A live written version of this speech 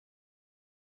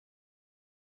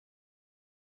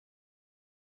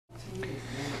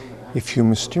If you're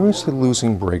mysteriously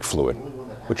losing brake fluid,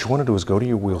 what you want to do is go to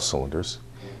your wheel cylinders,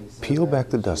 peel back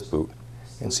the dust boot,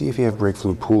 and see if you have brake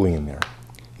fluid pooling in there.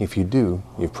 If you do,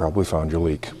 you've probably found your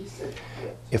leak.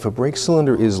 If a brake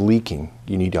cylinder is leaking,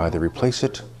 you need to either replace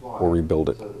it or rebuild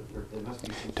it.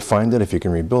 To find out if you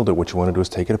can rebuild it, what you want to do is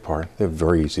take it apart. They're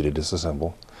very easy to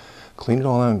disassemble. Clean it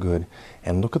all out good,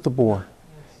 and look at the bore.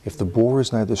 If the bore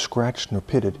is neither scratched nor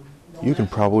pitted, you can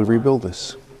probably rebuild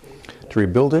this. To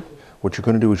rebuild it, what you're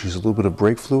going to do is use a little bit of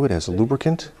brake fluid as a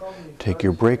lubricant. Take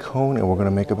your brake hone, and we're going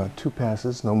to make about 2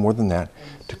 passes, no more than that,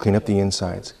 to clean up the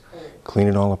insides. Clean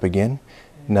it all up again.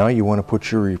 Now you want to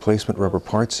put your replacement rubber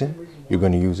parts in. You're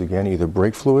going to use, again, either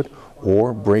brake fluid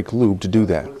or brake lube to do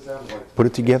that. Put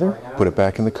it together, put it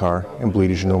back in the car, and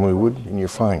bleed as you normally would, and you're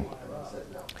fine.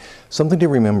 Something to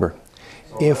remember,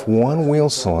 if one wheel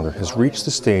cylinder has reached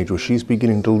the stage where she's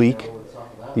beginning to leak,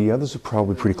 the others are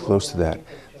probably pretty close to that.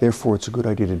 Therefore, it's a good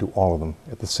idea to do all of them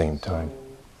at the same time.